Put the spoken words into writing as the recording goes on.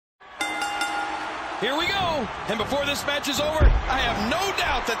Here we go. And before this match is over, I have no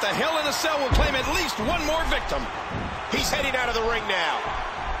doubt that the Hell in a Cell will claim at least one more victim. He's heading out of the ring now.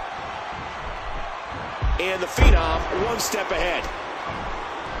 And the Phenom one step ahead.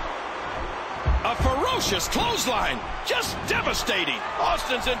 A ferocious clothesline. Just devastating.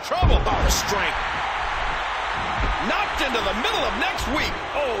 Austin's in trouble. Oh, the strength. Knocked into the middle of next week.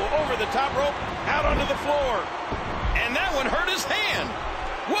 Oh, over the top rope, out onto the floor. And that one hurt his hand.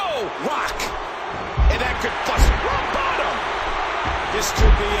 Whoa. Rock. And that could bust rock bottom. This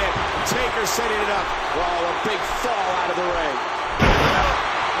could be it. Taker setting it up. Oh, a big fall out of the ring.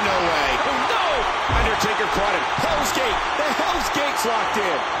 No way. Oh, no. Undertaker caught him. Hell's Gate. The Hell's Gate's locked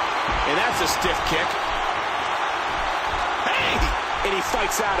in. And that's a stiff kick. Hey! And he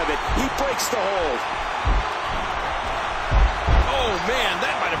fights out of it. He breaks the hold. Oh, man,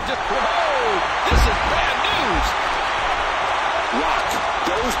 that might have just... Whoa! This is bad news. Rock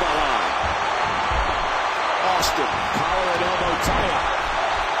goes behind. Austin, collar and elbow tie-up.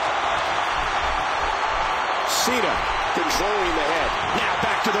 Cena controlling the head. Now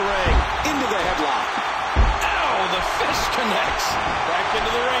back to the ring. Into the headlock. Ow, the fist connects. Back into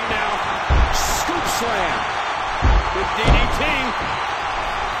the ring now. Scoop slam. With DDT.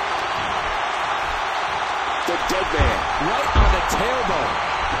 The dead man right on the tailbone.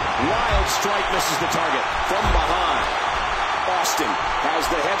 Wild strike misses the target from behind. Austin has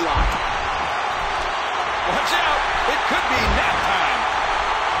the headlock. Watch out. It could be nap time.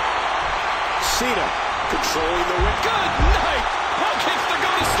 Cena controlling the ring. Good night. Punk hits the go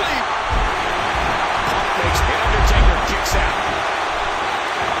to sleep. Punk makes the Undertaker kicks out.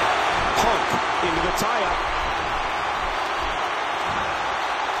 Punk into the tie-up.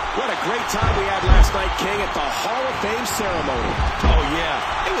 What a great time we had last night, King, at the Hall of Fame ceremony. Oh,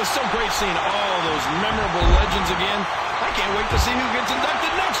 yeah. It was so great seeing all those memorable legends again. I can't wait to see who gets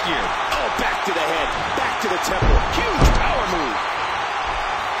inducted next year. Oh, back to the head. Back to the temple. Huge power move.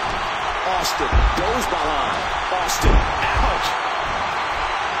 Austin goes behind. Austin. Ouch.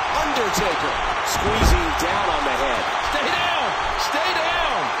 Undertaker squeezing down on the head. Stay down. Stay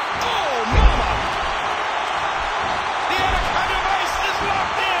down. Oh, mama. The Anaconda Vice is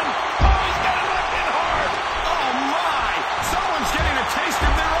locked in. Oh, he's got it locked in hard. Oh, my. Someone's getting a taste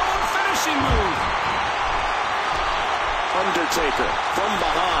of their own finishing move. Undertaker from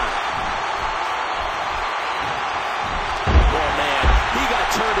behind. Oh, man. He got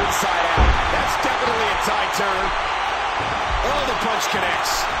turned inside out. That's definitely a tie turn. Oh, the punch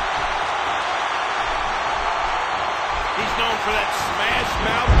connects. He's known for that smash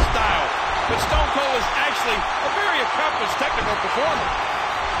mouth style. But Stone Cold is actually a very accomplished technical performer.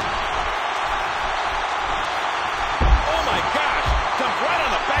 Oh, my gosh. Comes right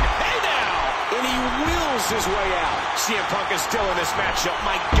on the back. Hey, now. And he wheels his way out. CM Punk is still in this matchup.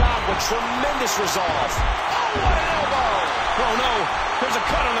 My God, what tremendous resolve. Oh, what an elbow. Oh, no. There's a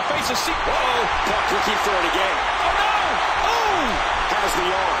cut on the face of Cena. Whoa. Punk looking for it again. Oh, no. Oh. Has the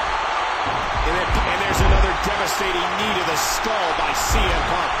arm. And there's another devastating knee to the skull by CM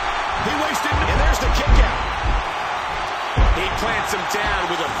Punk. He wasted. And there's the kick out. He plants him down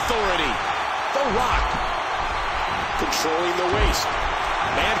with authority. The Rock. Controlling the waist.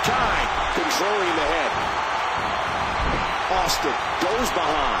 Mankind controlling the head. Austin goes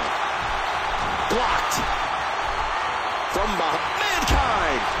behind. Blocked. From behind.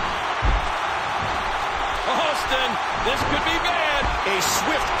 Mankind. Austin, this could be bad. A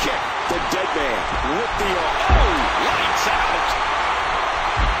swift kick. The dead man with the arm. Oh, lights out.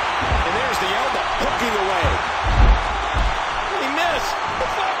 And there's the elbow. Hooking away. He missed.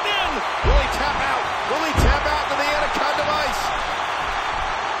 It's locked in. Will he tap out? Will he tap out to the Anaconda Vice?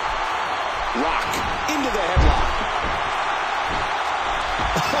 Rock into the headlock.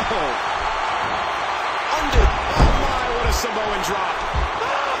 Oh. Under. Oh, my, what a Samoan drop.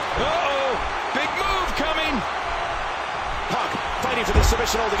 Uh-oh. Big move coming. Punk fighting for the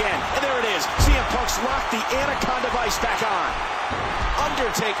submission hold again. And there it is. CM Punk's locked the Anaconda Vice back on.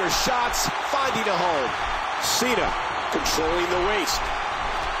 Undertaker's shots finding a home. Cena controlling the waist.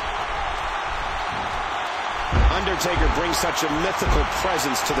 Undertaker brings such a mythical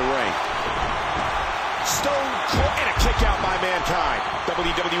presence to the ring. Stone Cold, and a kick out by Mankind.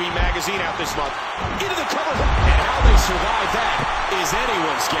 WWE Magazine out this month. Into the cover. And how they survive that is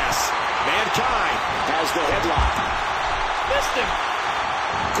anyone's guess. Mankind has the headlock. Missed him.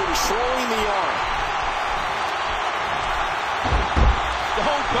 Controlling the arm.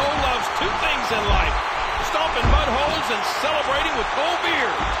 Stone Cold loves two things in life. Stomping mud holes and celebrating with cold beer.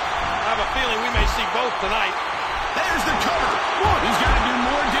 I have a feeling we may see both tonight. There's the cover. He's got to do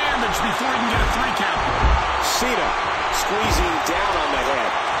more damage before he can get a 3 count. Cena squeezing down on the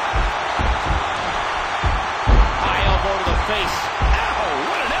head.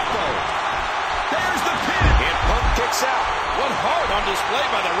 out. What heart on display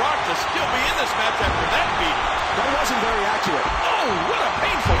by The Rock to still be in this match after that beating. That wasn't very accurate. Oh, what a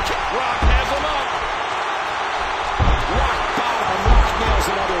painful kick. Rock has him up. Rock bottom. Rock nails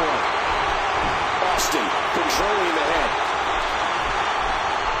another one. Austin controlling the head.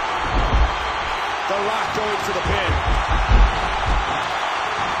 The Rock going for the pin.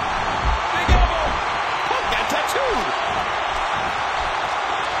 Big elbow. Punk got tattooed.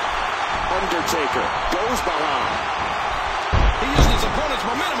 Undertaker goes behind. He used his opponent's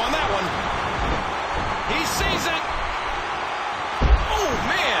momentum on that one. He sees it.